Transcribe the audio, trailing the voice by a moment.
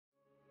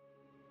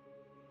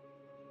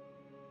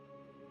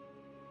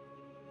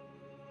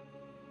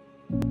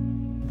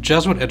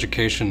Jesuit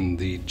education,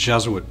 the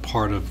Jesuit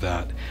part of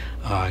that,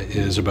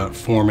 is about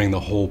forming the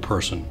whole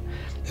person.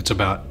 It's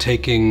about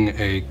taking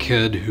a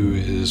kid who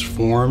is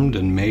formed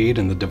and made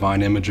in the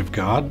divine image of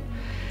God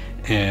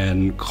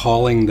and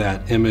calling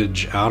that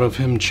image out of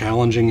him,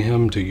 challenging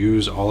him to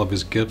use all of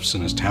his gifts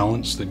and his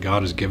talents that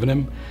God has given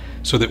him,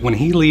 so that when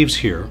he leaves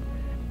here,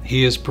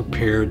 he is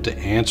prepared to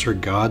answer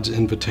God's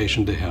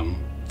invitation to him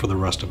for the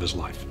rest of his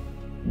life.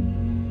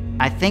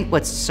 I think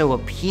what's so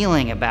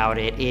appealing about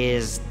it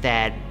is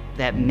that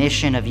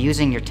mission of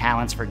using your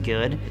talents for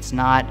good. It's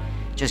not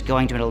just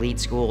going to an elite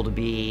school to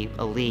be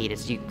elite.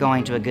 It's you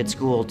going to a good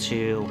school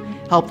to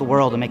help the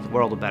world and make the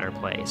world a better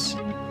place.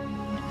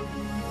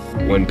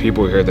 When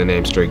people hear the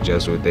name Strake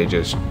Jesuit,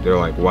 they're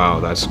like, wow,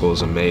 that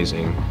school's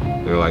amazing.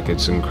 They're like,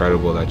 it's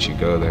incredible that you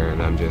go there.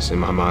 And I'm just, in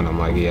my mind, I'm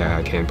like, yeah,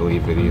 I can't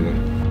believe it either.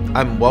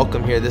 I'm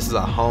welcome here. This is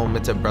a home,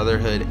 it's a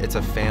brotherhood, it's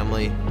a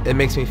family. It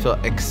makes me feel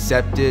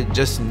accepted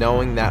just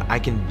knowing that I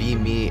can be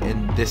me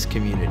in this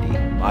community.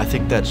 I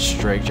think that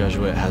Strake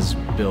Jesuit has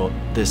built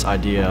this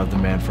idea of the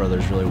man for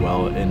others really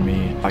well in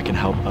me. I can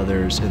help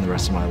others in the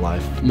rest of my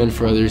life. Men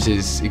for others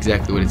is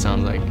exactly what it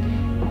sounds like.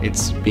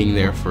 It's being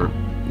there for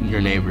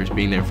your neighbors,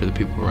 being there for the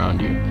people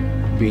around you,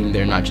 being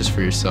there not just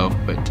for yourself,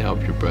 but to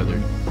help your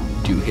brother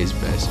do his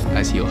best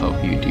as he'll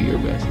help you do your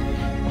best.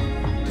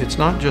 It's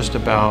not just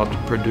about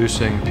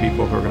producing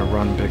people who are going to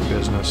run big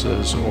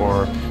businesses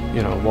or,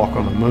 walk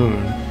on the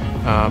moon,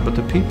 but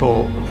the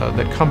people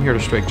that come here to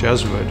Strake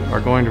Jesuit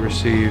are going to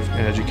receive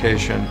an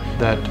education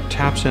that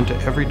taps into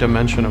every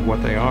dimension of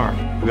what they are.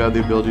 We have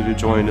the ability to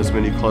join as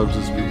many clubs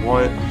as we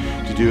want,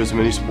 to do as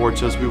many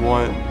sports as we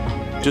want,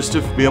 just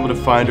to be able to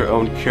find our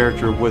own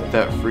character with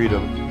that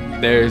freedom.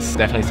 There's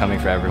definitely something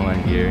for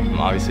everyone here.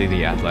 Obviously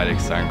the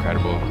athletics are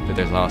incredible, but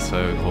there's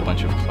also a whole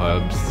bunch of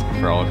clubs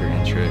for all of your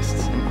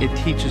interests. It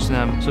teaches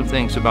them some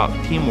things about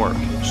teamwork,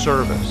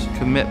 service,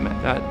 commitment,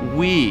 that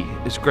we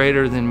is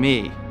greater than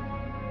me.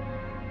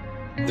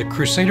 The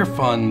Crusader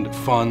Fund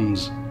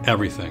funds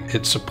everything.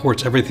 It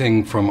supports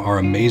everything from our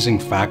amazing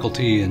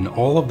faculty and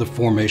all of the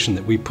formation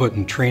that we put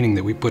and training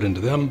that we put into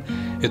them.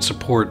 It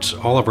supports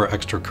all of our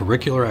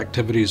extracurricular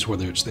activities,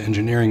 whether it's the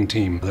engineering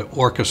team, the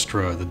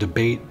orchestra, the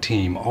debate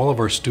team, all of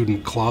our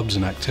student clubs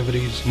and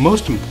activities.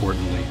 Most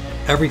importantly,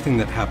 everything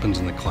that happens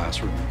in the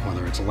classroom,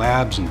 whether it's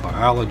labs in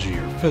biology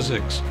or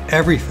physics,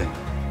 everything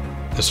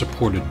is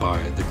supported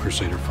by the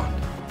Crusader Fund.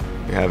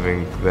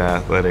 Having the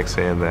athletics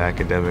and the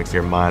academics,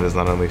 your mind is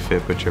not only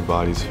fit, but your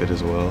body's fit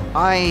as well.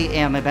 I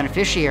am a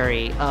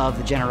beneficiary of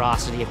the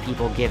generosity of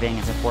people giving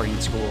and supporting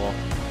the school.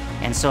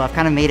 And so I've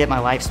kind of made it my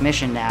life's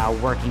mission now,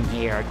 working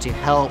here, to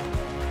help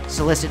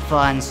solicit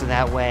funds so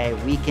that way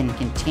we can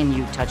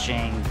continue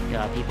touching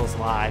people's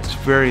lives.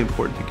 It's very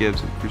important to give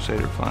to the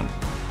Crusader Fund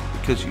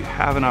because you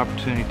have an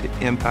opportunity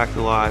to impact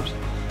the lives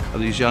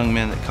of these young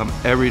men that come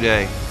every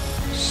day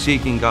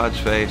seeking God's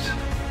face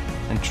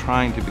and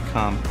trying to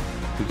become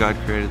who God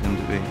created them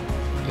to be.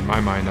 In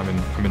my mind,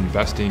 I'm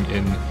investing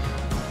in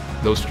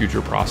those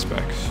future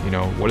prospects.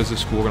 What is the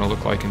school going to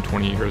look like in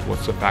 20 years?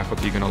 What's the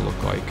faculty going to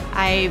look like?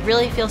 I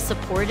really feel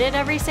supported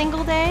every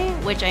single day,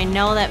 which I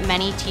know that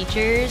many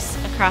teachers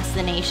across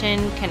the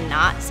nation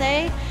cannot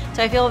say.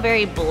 So I feel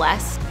very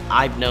blessed.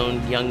 I've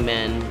known young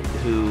men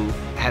who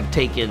have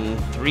taken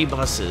 3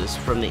 buses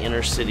from the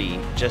inner city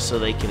just so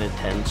they can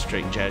attend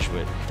Strake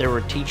Jesuit. There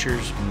were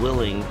teachers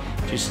willing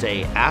to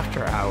stay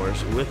after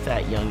hours with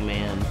that young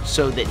man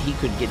so that he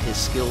could get his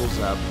skills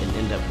up and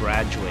end up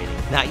graduating.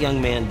 That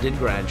young man did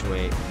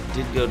graduate,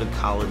 did go to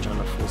college on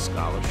a full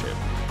scholarship,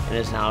 and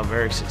is now a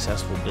very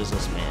successful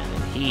businessman.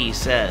 And he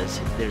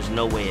says there's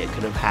no way it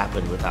could have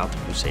happened without the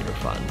Crusader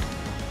Fund.